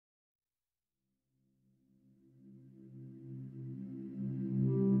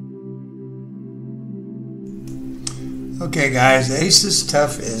Okay guys, Asus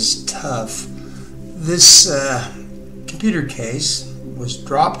Tough is tough. This computer case was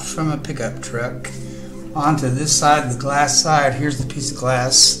dropped from a pickup truck onto this side, the glass side. Here's the piece of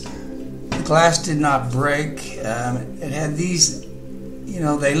glass. The glass did not break. It had these, you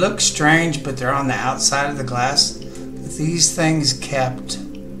know, they look strange, but they're on the outside of the glass. But these things kept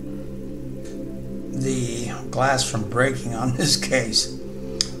the glass from breaking on this case.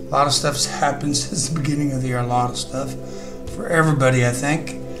 A lot of stuff's happened since the beginning of the year, a lot of stuff for everybody, I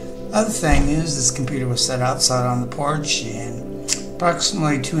think. Other thing is, this computer was set outside on the porch and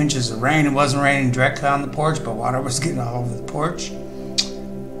approximately 2 inches of rain. It wasn't raining directly on the porch, but water was getting all over the porch.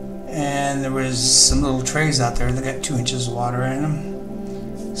 And there was some little trays out there that got 2 inches of water in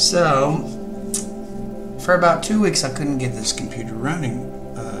them. So, for about 2 weeks I couldn't get this computer running.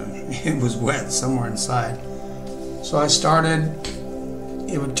 It was wet somewhere inside. So I started,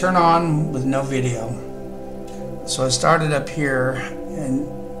 it would turn on with no video. So I started up here and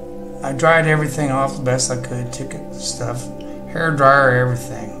I dried everything off the best I could, took the stuff, hair dryer,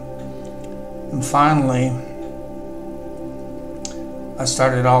 everything. And finally, I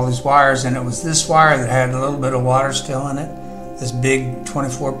started all these wires, and it was this wire that had a little bit of water still in it. This big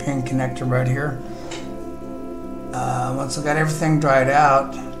 24-pin connector right here. Once I got everything dried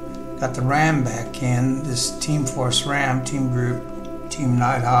out, got the RAM back in, this Team Force RAM, Team Group, Team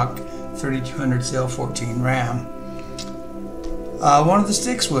Nighthawk 3200 CL14 RAM. One of the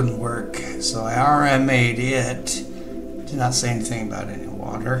sticks wouldn't work, so I RMA'd it. Did not say anything about any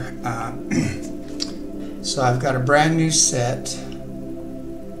water. So I've got a brand new set.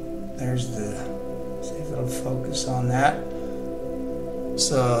 There's the, see if it'll focus on that.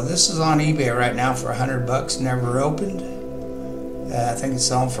 So this is on eBay right now for $100, never opened. I think it's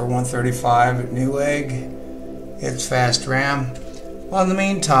selling for $135 at Newegg. It's fast RAM. Well, in the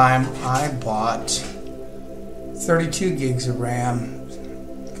meantime, I bought 32 gigs of RAM.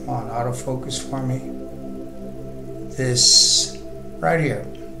 Come on, autofocus for me. This right here.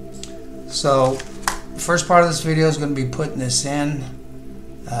 So the first part of this video is going to be putting this in.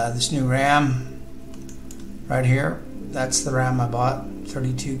 This new RAM right here. That's the RAM I bought,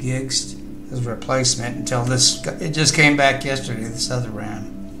 32 gigs as a replacement until this, it just came back yesterday, this other RAM.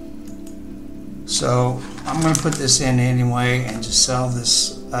 So I'm going to put this in anyway and just sell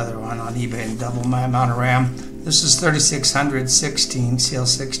this other one on eBay and double my amount of RAM. This is 3600 16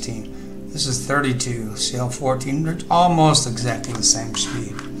 CL16. This is 32 CL14. They're almost exactly the same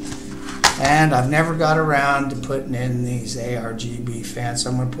speed. And I've never got around to putting in these aRGB fans,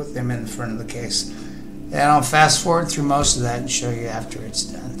 so I'm going to put them in the front of the case. And I'll fast forward through most of that and show you after it's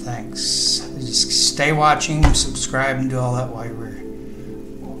done. Thanks. Just stay watching, subscribe, and do all that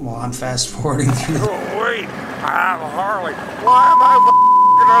while I'm fast forwarding through. Oh, wait, I have a Harley. Why am I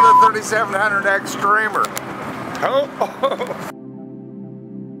on a 3700X streamer? Oh.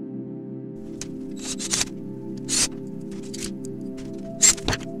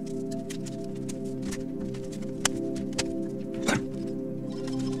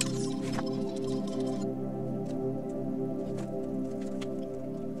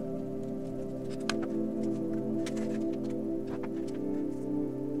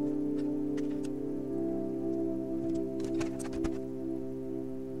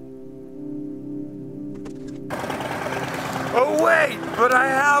 Oh wait, but I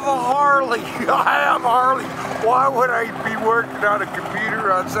have a Harley. I am Harley. Why would I be working on a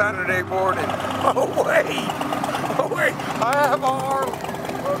computer on Saturday morning? Oh wait, I have a Harley.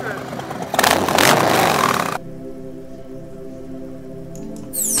 Okay.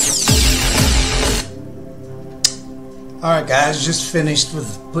 Alright guys, just finished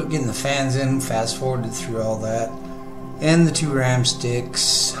with getting the fans in, fast forwarded through all that, and the 2 RAM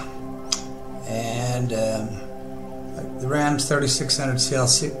sticks, and the RAM's 3600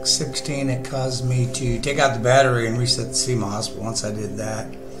 CL16. It caused me to take out the battery and reset the CMOS, but once I did that,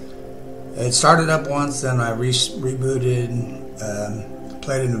 it started up once, then I rebooted,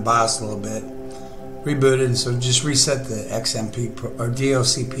 played in the BIOS a little bit, rebooted, and so just reset the XMP or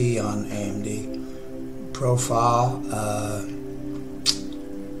DOCP on AMD profile.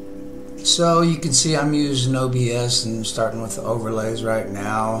 So you can see I'm using OBS and starting with the overlays right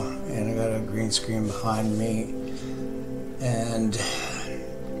now, and I got a green screen behind me. And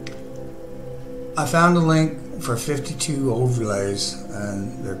I found a link for 52 overlays,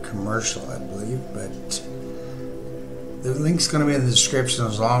 and they're commercial, I believe, but the link's going to be in the description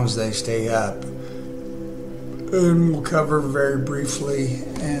as long as they stay up. And we'll cover very briefly,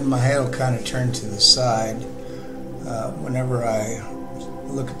 and my head will kind of turn to the side. Whenever I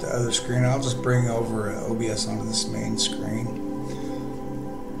look at the other screen, I'll just bring over OBS onto this main screen.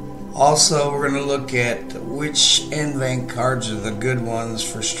 Also, we're going to look at which NVENC cards are the good ones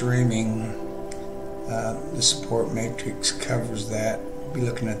for streaming. The support matrix covers that. We'll be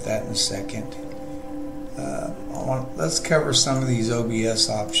looking at that in a second. Let's cover some of these OBS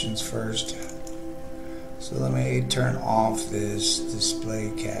options first. So let me turn off this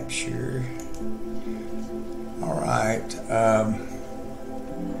display capture. Alright,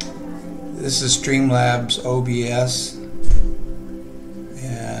 this is Steamlabs OBS,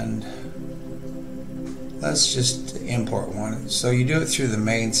 and let's just import one. So you do it through the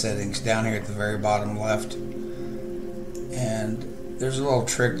main settings down here at the very bottom left, and there's a little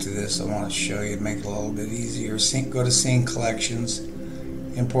trick to this I want to show you to make it a little bit easier. Go to Scene Collections,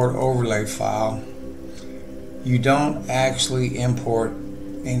 import overlay file. You don't actually import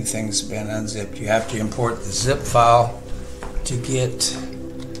anything that's been unzipped. You have to import the zip file to get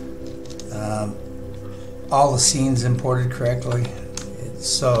all the scenes imported correctly.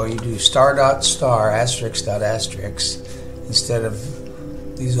 So you do star.star asterisk.asterisk instead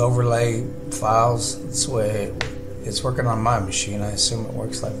of these overlay files. That's the way it's working on my machine. I assume it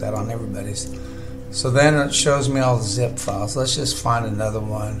works like that on everybody's. So then it shows me all the zip files. Let's just find another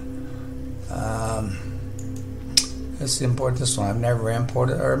one. Let's import this one. I've never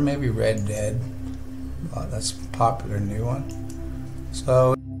imported, or maybe Red Dead. Oh, that's a popular new one.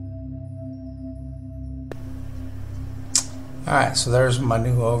 So, alright, so there's my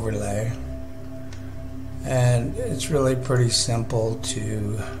new overlay. And it's really pretty simple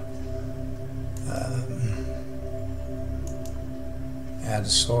to add a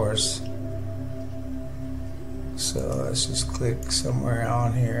source. So let's just click somewhere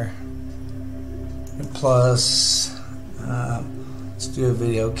on here. And plus, let's do a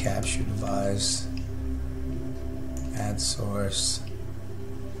video capture device, add source,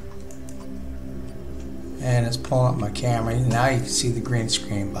 and it's pulling up my camera. Now you can see the green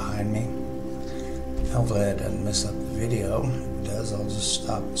screen behind me. Hopefully that doesn't mess up the video. If it does, I'll just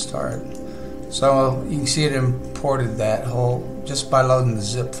stop and start. So you can see it imported that whole just by loading the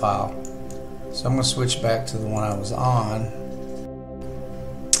zip file. So I'm going to switch back to the one I was on.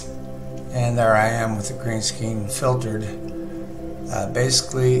 And there I am with the green screen filtered.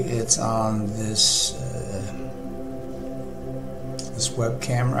 Basically, it's on this this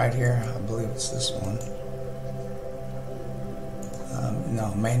webcam right here. I believe it's this one.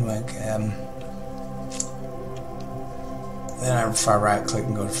 No, main webcam. Then if I right click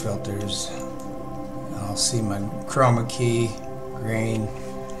and go to filters, I'll see my chroma key, green.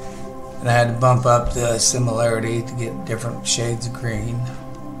 And I had to bump up the similarity to get different shades of green.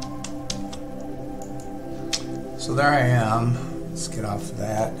 So there I am. Let's get off of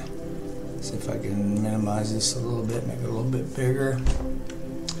that. See if I can minimize this a little bit, make it a little bit bigger.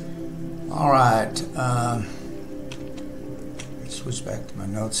 Alright, switch back to my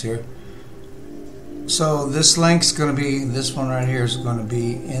notes here. So this link's going to be, this one right here is going to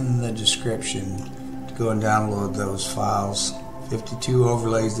be in the description to go and download those files. 52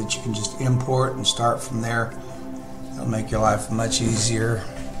 overlays that you can just import and start from there. That'll make your life much easier.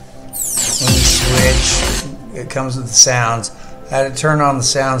 When you switch, it comes with the sounds. I had to turn on the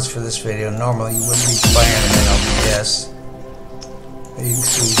sounds for this video. Normally you wouldn't be playing them in OBS. But you can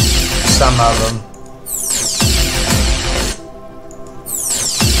see some of them.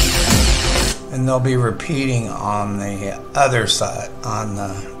 And they'll be repeating on the other side, on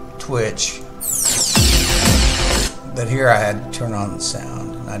the Twitch. But here I had to turn on the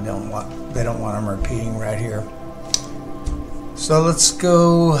sound. And they don't want them repeating right here. So let's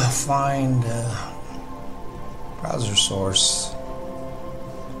go find browser source.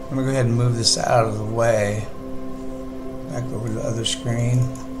 I'm going to go ahead and move this out of the way. Back over to the other screen.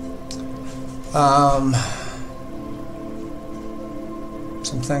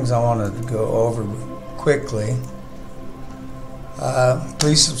 Some things I wanted to go over quickly.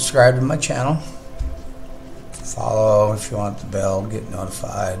 Please subscribe to my channel. Follow if you want the bell to get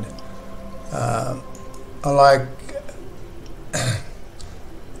notified.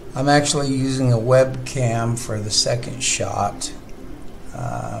 I'm actually using a webcam for the second shot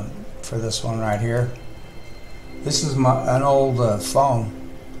for this one right here. This is an old phone.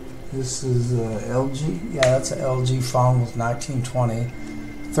 This is LG. Yeah, that's an LG phone with 1920,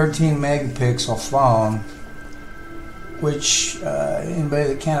 13 megapixel phone. Which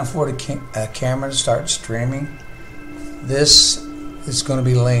anybody that can't afford a camera to start streaming, this is going to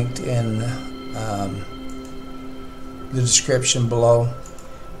be linked in the description below.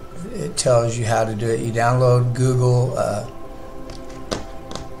 It tells you how to do it. You download Google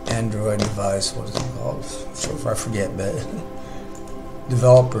Android device. What is it called? So if I forget, but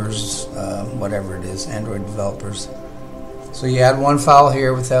developers, whatever it is, Android developers. So you add one file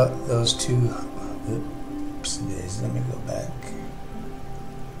here without those two. Oops, let me go back.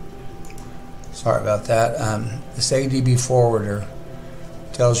 Sorry about that. This ADB forwarder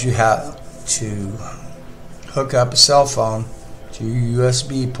tells you how to hook up a cell phone to your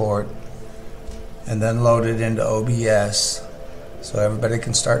USB port and then load it into OBS so everybody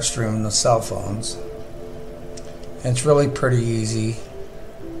can start streaming the cell phones. And it's really pretty easy.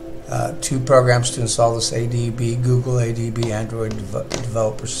 2 programs to install this ADB, Google ADB Android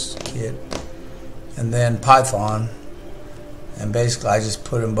Developers Kit, and then Python. And basically I just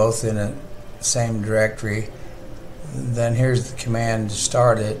put them both in the same directory. And then here's the command to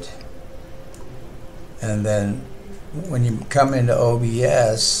start it. And then when you come into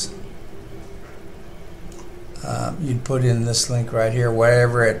OBS, you'd put in this link right here,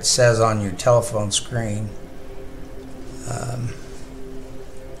 whatever it says on your telephone screen,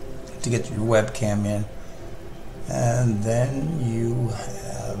 to get your webcam in. And then you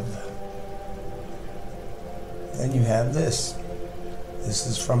have this. This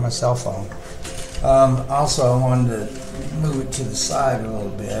is from my cell phone. Also, I wanted to move it to the side a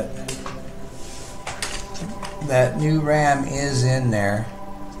little bit. That new RAM is in there.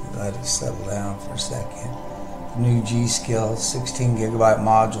 Let it settle down for a second. New G-Skill 16 gigabyte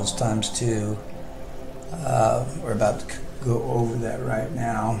modules times 2. We're about to go over that right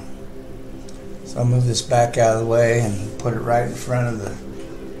now. So I'll move this back out of the way and put it right in front of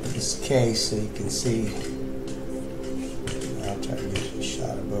this case so you can see. I'll try to get a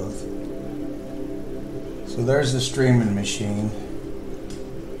shot of both. So there's the streaming machine.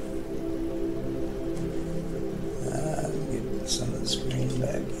 Get some of the screen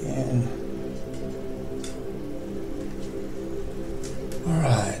back in.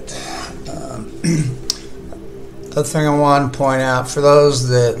 Alright. The thing I want to point out, for those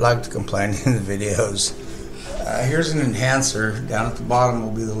that like to complain in the videos, here's an enhancer. Down at the bottom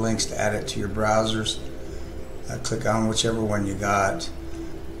will be the links to add it to your browsers. Click on whichever one you got.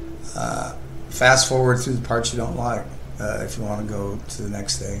 Fast forward through the parts you don't like if you want to go to the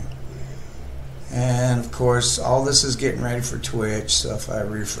next thing. And of course, all this is getting ready for Twitch, so if I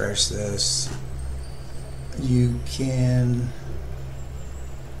refresh this, you can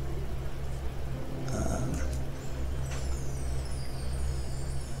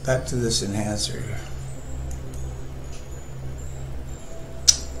back to this enhancer.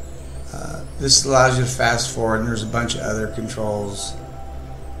 This allows you to fast forward, and there's a bunch of other controls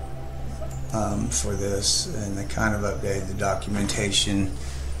for this, and they kind of updated the documentation.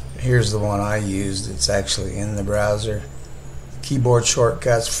 Here's the one I used. It's actually in the browser. Keyboard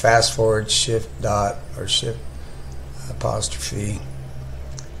shortcuts, fast forward, shift dot or shift apostrophe,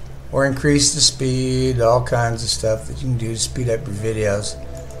 or increase the speed, all kinds of stuff that you can do to speed up your videos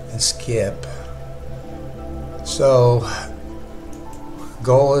and skip. So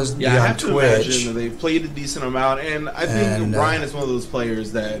goal is to be on I have Twitch. To imagine that they've played a decent amount, and I think Brian is one of those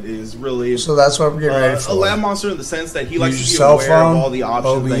players that is really so that's what we're getting ready for. A lab monster in the sense that he likes Use to be your aware cell phone, of all the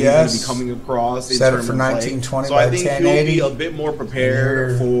options OBS, that he's going to be coming across in set it terms for of play. 1920 So by I think 1080. he'll be a bit more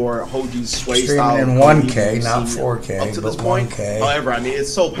prepared for Hoji's sway Streaming style. in 1K, not 4K, up to but this point. 1K. However, I mean,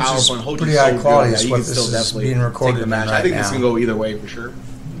 it's so powerful and Hoji's pretty so high good quality. that Is you what can this still is definitely being recorded take the match. right I think now. this can go either way for sure.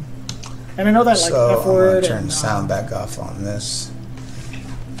 And I know that like so F-word. I'm going to turn the sound back off on this.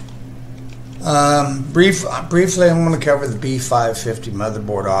 Briefly, I'm going to cover the B550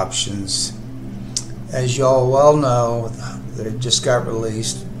 motherboard options. As y'all well know, they just got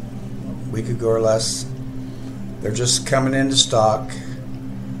released a week ago or less. They're just coming into stock.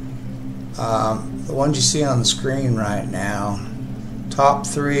 The ones you see on the screen right now, top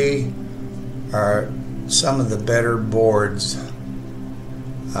 3 are some of the better boards.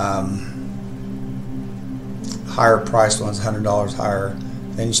 Higher priced ones, $100 higher.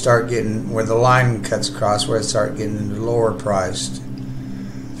 Then you start getting where the line cuts across, where it start getting into lower priced.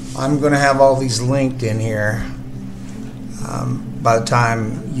 I'm going to have all these linked in here by the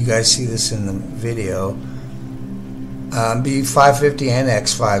time you guys see this in the video. B550 and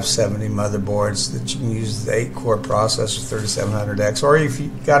X570 motherboards that you can use the 8-core processor 3700X, or if you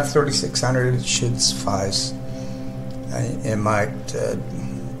got a 3600, it should suffice. It might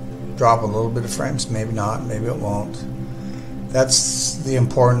drop a little bit of frames, maybe not, maybe it won't. That's the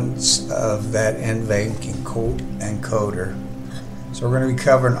importance of that NVENC encoder. So we're going to be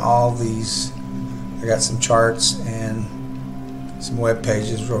covering all these. I got some charts and some web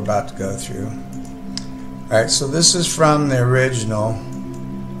pages we're about to go through. Alright, so this is from the original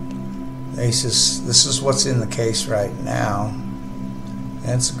Asus. This is what's in the case right now.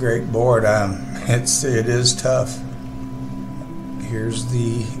 And it's a great board. It is tough. Here's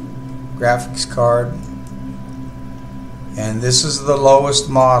the graphics card. And this is the lowest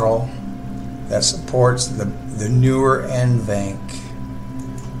model that supports the newer NVENC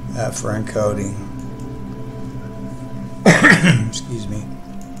for encoding. Excuse me.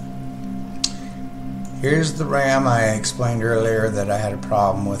 Here's the RAM. I explained earlier that I had a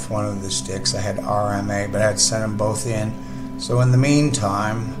problem with one of the sticks. I had RMA, but I had to send them both in. So in the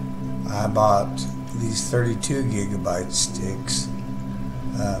meantime, I bought these 32 gigabyte sticks,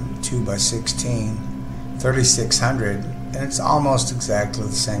 2x16, 3600, and it's almost exactly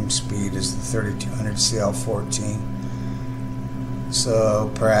the same speed as the 3200 CL14. So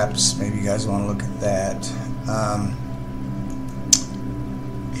perhaps maybe you guys want to look at that.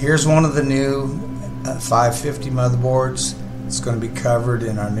 Here's one of the new 550 motherboards. It's going to be covered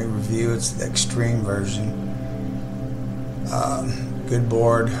in our new review. It's the extreme version. Good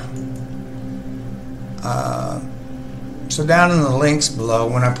board. So down in the links below,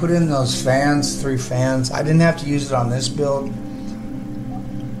 when I put in those fans, 3 fans, I didn't have to use it on this build.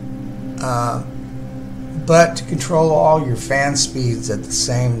 But to control all your fan speeds at the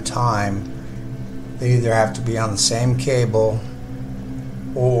same time, they either have to be on the same cable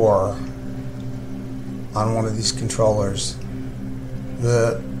or on one of these controllers.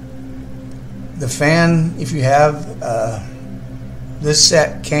 The fan, if you have this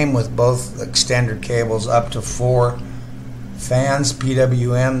set came with both extender cables up to 4 fans,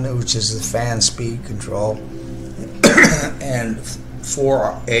 PWM, which is the fan speed control, and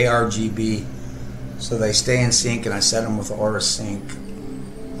 4 aRGB, so they stay in sync, and I set them with Aura Sync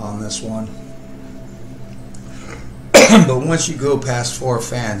on this one. But once you go past 4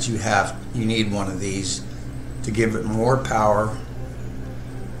 fans, you need one of these to give it more power.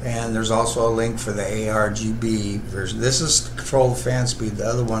 And there's also a link for the aRGB version. This is to control the fan speed. The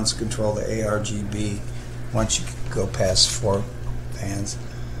other ones control the aRGB once you go past 4 fans.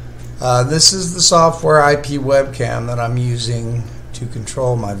 This is the software IP webcam that I'm using to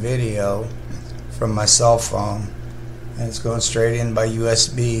control my video from my cell phone. And it's going straight in by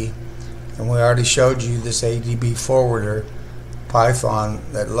USB. And we already showed you this ADB forwarder Python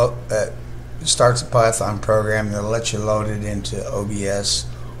that starts a Python program that'll let you load it into OBS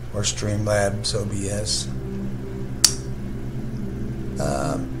or Streamlabs OBS.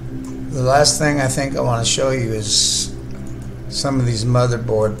 The last thing I think I want to show you is some of these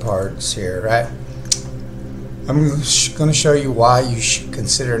motherboard parts here, right? I'm going to show you why you should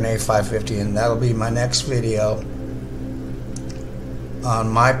consider an A550, and that'll be my next video on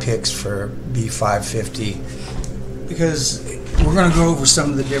my picks for B550, because we're going to go over some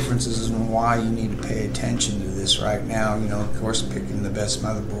of the differences and why you need to pay attention to this right now. You know, of course, picking the best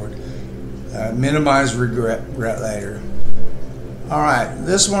motherboard. Minimize regret later. Alright,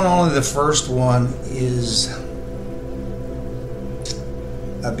 this one, only the first one is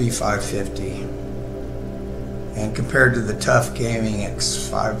a B550. And compared to the Tough Gaming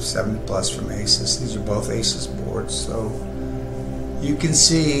X570 Plus from Asus, these are both Asus boards, so you can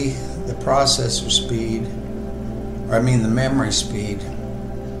see the processor speed, or I mean the memory speed,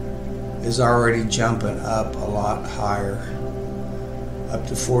 is already jumping up a lot higher, up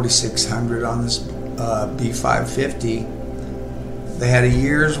to 4600 on this B550. They had a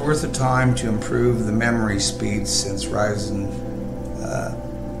year's worth of time to improve the memory speed since Ryzen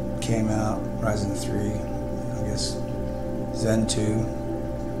came out, Ryzen 3, I guess, Zen 2.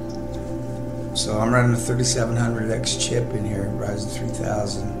 So I'm running a 3700X chip in here, Ryzen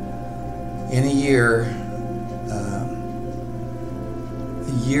 3000. In a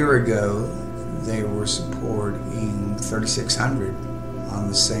year ago, they were supporting 3600 on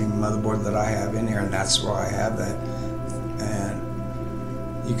the same motherboard that I have in here, and that's why I have that. And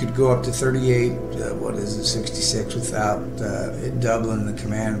you could go up to 38, 66 without it doubling the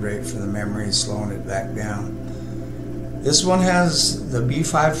command rate for the memory and slowing it back down. This one has, the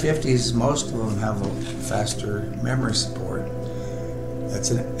B550s, most of them have a faster memory support. That's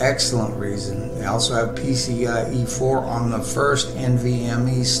an excellent reason. They also have PCIe 4 on the first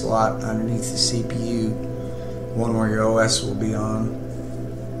NVMe slot underneath the CPU, one where your OS will be on,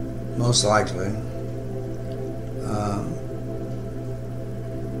 most likely.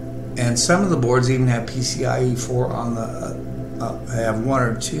 And some of the boards even have PCIe 4 on the, they have 1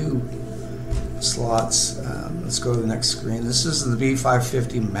 or 2 slots. Let's go to the next screen. This is the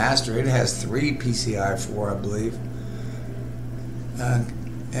B550 Master. It has 3 PCI 4, I believe.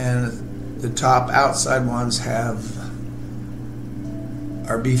 And the top outside ones are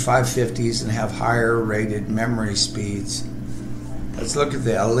B550s and have higher rated memory speeds. Let's look at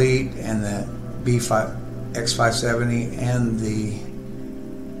the Elite and the X570 and the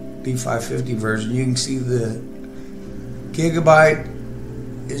B550 version. You can see the gigabyte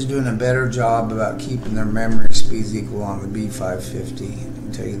is doing a better job about keeping their memory speeds equal on the B550. I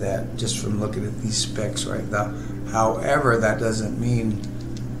can tell you that just from looking at these specs right now. However, that doesn't mean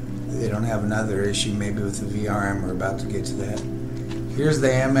they don't have another issue, maybe with the VRM. We're about to get to that. Here's the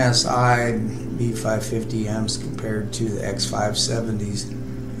MSI B550Ms compared to the X570s.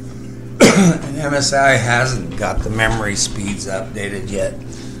 And MSI hasn't got the memory speeds updated yet.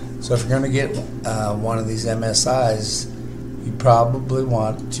 So if you're going to get one of these MSIs, you probably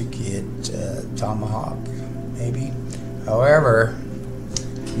want to get Tomahawk, maybe. However,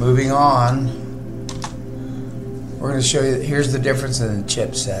 moving on, we're going to show you, here's the difference in the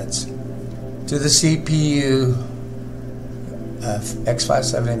chipsets. To the CPU,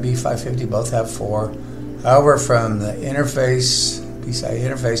 X570 and B550 both have 4. However, from the interface, PCI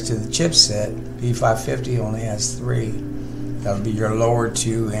interface to the chipset, B550 only has 3. That'll be your lower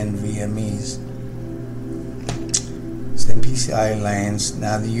 2 NVMEs. Same PCI lanes.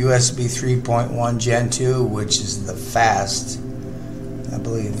 Now the USB 3.1 Gen 2, which is the fast, I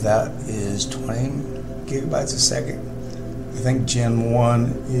believe that is 20 gigabytes a second. I think Gen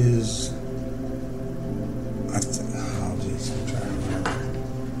 1 is, oh geez, I'm trying to remember.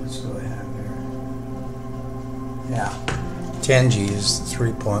 What's what I have here? Yeah, 10G is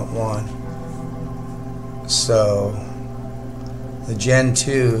 3.1. So the Gen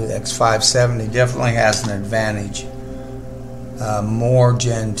 2 X570 definitely has an advantage. More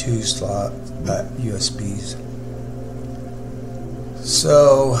Gen 2 slot USBs.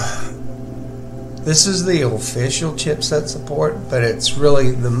 So this is the official chipset support, but it's really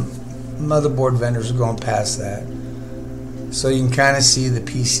the motherboard vendors are going past that. So you can kind of see the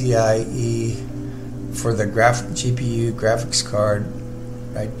PCIe for the GPU graphics card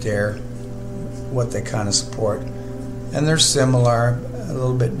right there, what they kind of support. And they're similar, a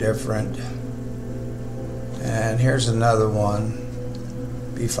little bit different. And here's another one,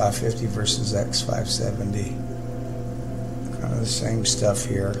 B550 versus X570. Kind of the same stuff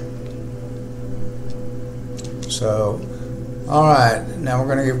here. So, alright, now we're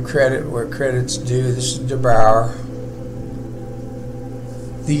going to give credit where credit's due. This is DeBauer.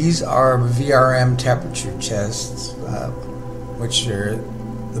 These are VRM temperature tests, which are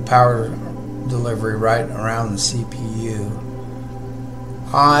the power delivery right around the CPU.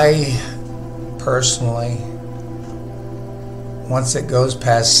 I personally, once it goes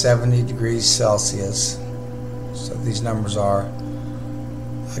past 70 degrees Celsius, so these numbers are,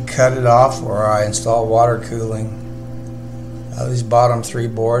 I cut it off or I install water cooling. These bottom 3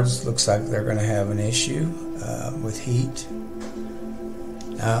 boards looks like they're going to have an issue with heat.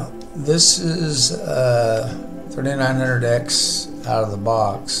 Now this is 3900X out of the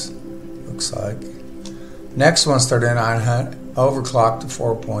box, looks like. Next one's 3900 overclocked to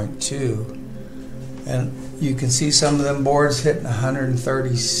 4.2, and you can see some of them boards hitting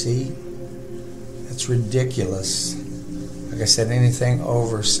 130C. That's ridiculous. Like I said, anything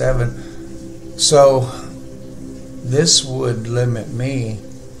over 7. So this would limit me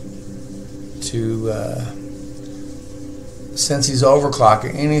to, since he's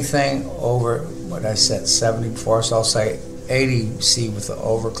overclocking, anything over what I said 70 before, so I'll say 80C with the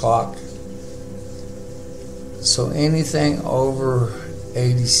overclock. So anything over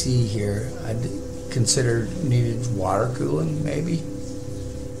 80C here, I'd consider needed water cooling maybe.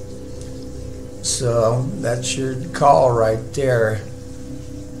 So that's your call right there.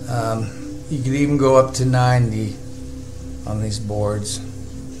 You could even go up to 90 on these boards,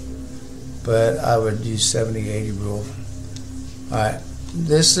 but I would use 70-80 rule. Alright,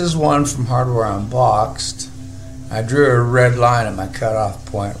 this is one from Hardware Unboxed. I drew a red line at my cutoff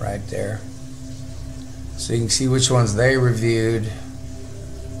point right there, so you can see which ones they reviewed.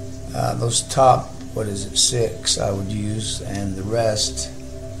 Those top, what is it, 6 I would use, and the rest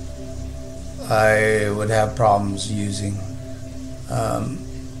I would have problems using.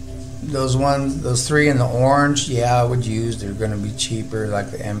 Those 3 in the orange, yeah, I would use. They're going to be cheaper,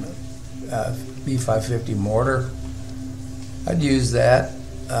 like the B550 mortar. I'd use that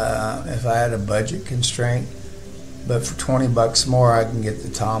if I had a budget constraint. But for 20 bucks more, I can get the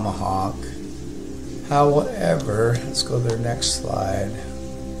Tomahawk. However, let's go to their next slide.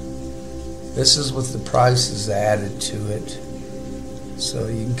 This is with the prices added to it, so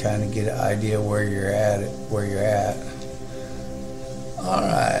you can kind of get an idea where you're at. All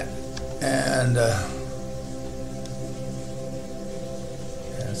right, and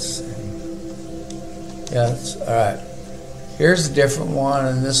that's all right. Here's a different one,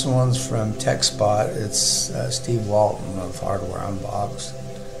 and this one's from TechSpot. It's Steve Walton of Hardware Unboxed.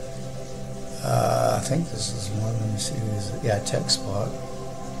 I think this is one. Let me see. Yeah, TechSpot.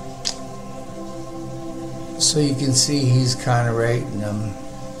 So you can see he's kind of rating them.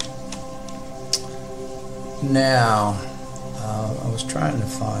 Now, I was trying to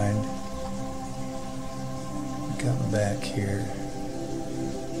find, coming back here.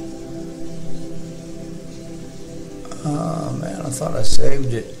 Oh man, I thought I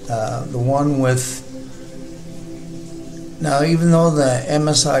saved it. The one with, now even though the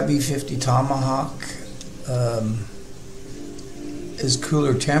MSI B550 Tomahawk is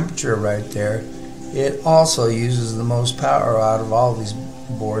cooler temperature right there, it also uses the most power out of all these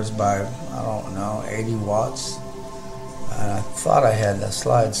boards by, I don't know, 80 watts. And I thought I had that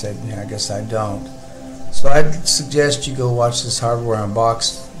slide saved in here. I guess I don't. So I'd suggest you go watch this hardware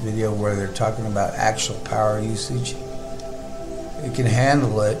unboxed video where they're talking about actual power usage. It can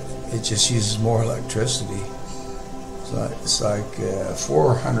handle it, it just uses more electricity. So it's like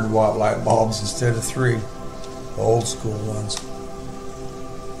 400 watt light bulbs instead of 3, the old school ones.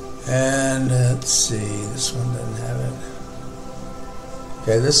 And let's see, this one doesn't have it.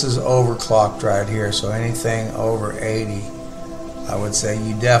 Okay, this is overclocked right here, so anything over 80, I would say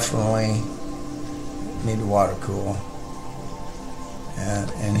you definitely need to water cool.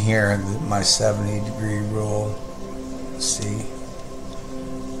 And here, my 70-degree rule. Let's see.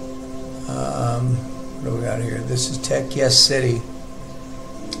 What do we got here? This is Tech Yes City.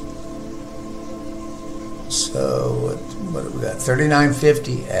 So what do we got?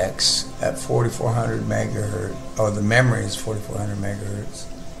 3950X at 4400 megahertz. Oh, the memory is 4400 megahertz.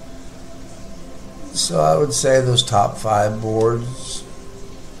 So I would say those top 5 boards,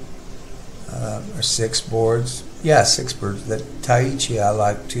 or 6 boards. Yeah, 6 boards. The Taichi I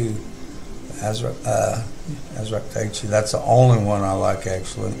like too. Azrak Taichi. That's the only one I like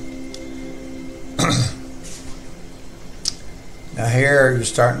actually. Now here you're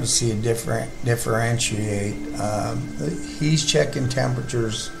starting to see a differentiate. He's checking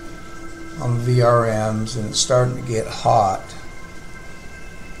temperatures on the VRMs and it's starting to get hot.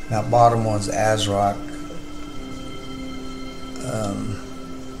 Now bottom one's ASRock.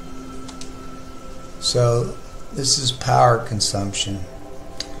 So this is power consumption.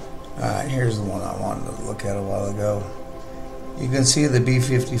 Alright, here's the one I wanted to look at a while ago. You can see the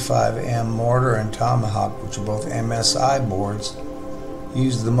B550M mortar and Tomahawk, which are both MSI boards,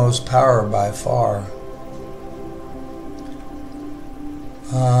 use the most power by far.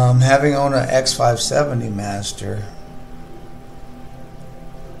 Having owned an X570 Master,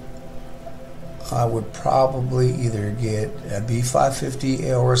 I would probably either get a B550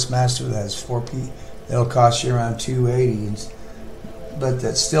 AORS Master that has 4P. That'll cost you around $280, but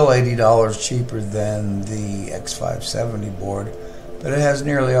that's still $80 cheaper than the X570 board. But it has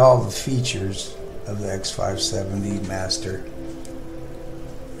nearly all the features of the X570 Master.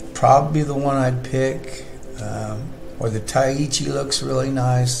 Probably the one I'd pick, or the Taichi looks really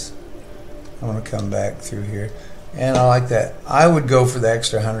nice. I'm going to come back through here, and I like that. I would go for the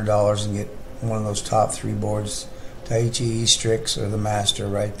extra $100 and get one of those top 3 boards, Taichi E-Strix or the Master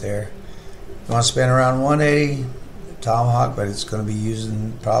right there. You want to spend around $180, Tomahawk, but it's going to be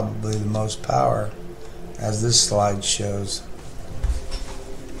using probably the most power, as this slide shows.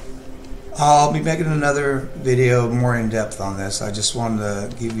 I'll be making another video more in depth on this. I just wanted to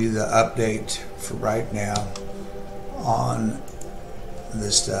give you the update for right now on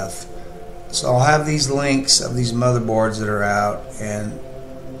this stuff. So I'll have these links of these motherboards that are out, and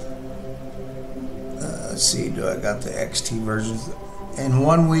let's see, do I got the XT versions? In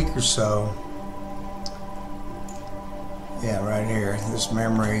 1 week or so, yeah, right here, this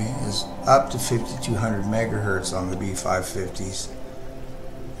memory is up to 5200 megahertz on the B550s,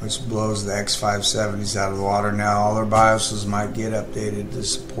 which blows the X570s out of the water. Now all their BIOSes might get updated to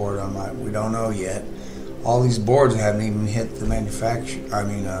support them. We don't know yet. All these boards haven't even hit the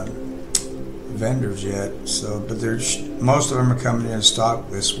vendors yet. So, but most of them are coming in stock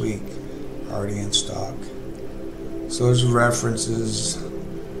this week, already in stock. So there's references.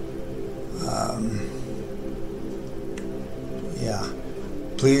 Yeah,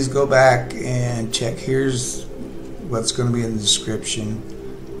 please go back and check. Here's what's going to be in the description.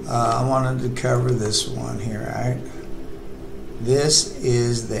 I wanted to cover this one here, right? This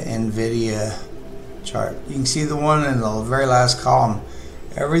is the NVIDIA chart. You can see the one in the very last column.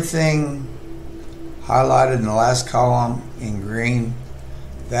 Everything highlighted in the last column in green,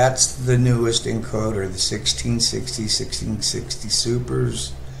 that's the newest encoder, the 1660, 1660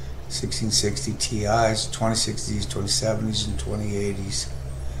 Supers, 1660 Ti's, 2060s, 2070s, and 2080s.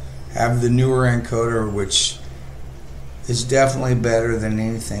 Have the newer encoder, which is definitely better than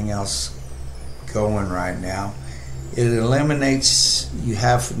anything else going right now. It eliminates you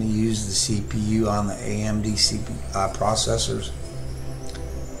having to use the CPU on the AMD CPU processors,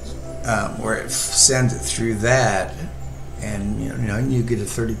 where it sends it through that and you know you get a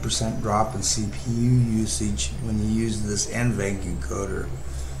 30% drop in CPU usage when you use this NVENC encoder.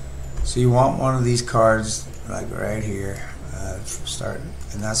 So you want one of these cards like right here for starting,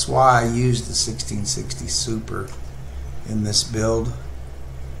 and that's why I used the 1660 Super in this build.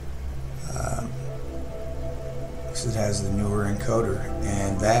 Because it has the newer encoder,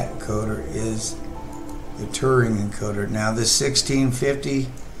 and that encoder is the Turing encoder. Now this 1650,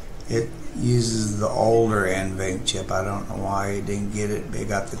 it uses the older NVENC chip. I don't know why it didn't get it. They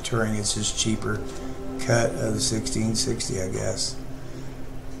got the Turing. It's just cheaper cut of the 1660, I guess.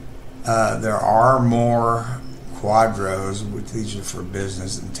 There are more Quadros, which these are for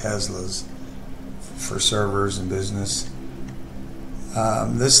business, and Teslas for servers and business.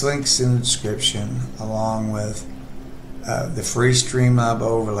 This link's in the description, along with the free Streamlabs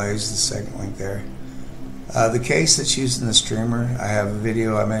Overlays, the second link there. The case that's using the streamer, I have a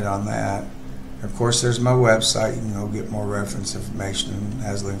video I made on that. Of course, there's my website. You can go get more reference information, and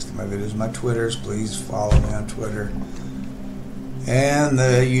has links to my videos. My Twitters, please follow me on Twitter. And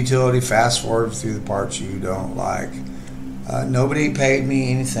the utility, fast forward through the parts you don't like. Nobody paid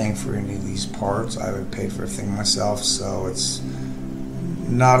me anything for any of these parts. I would pay for everything myself, so it's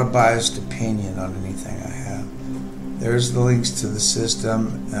not a biased opinion on anything I have. There's the links to the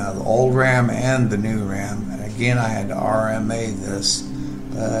system, the old RAM and the new RAM. And again, I had to RMA this,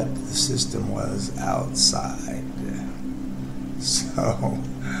 but the system was outside. So,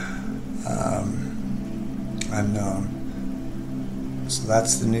 unknown. So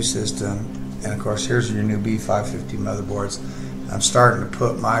that's the new system. And of course, here's your new B550 motherboards. I'm starting to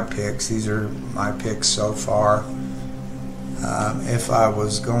put my picks. These are my picks so far. If I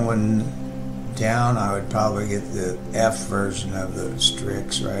was going down, I would probably get the F version of the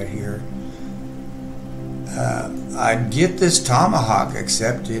Strix right here. I'd get this Tomahawk,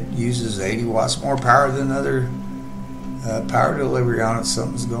 except it uses 80 watts more power than other power delivery on it.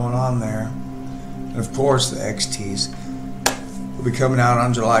 Something's going on there. And of course, the XTs will be coming out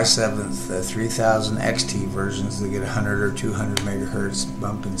on July 7th. The 3000 XT versions that get 100 or 200 megahertz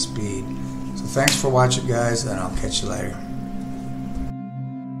bump in speed. So thanks for watching, guys, and I'll catch you later.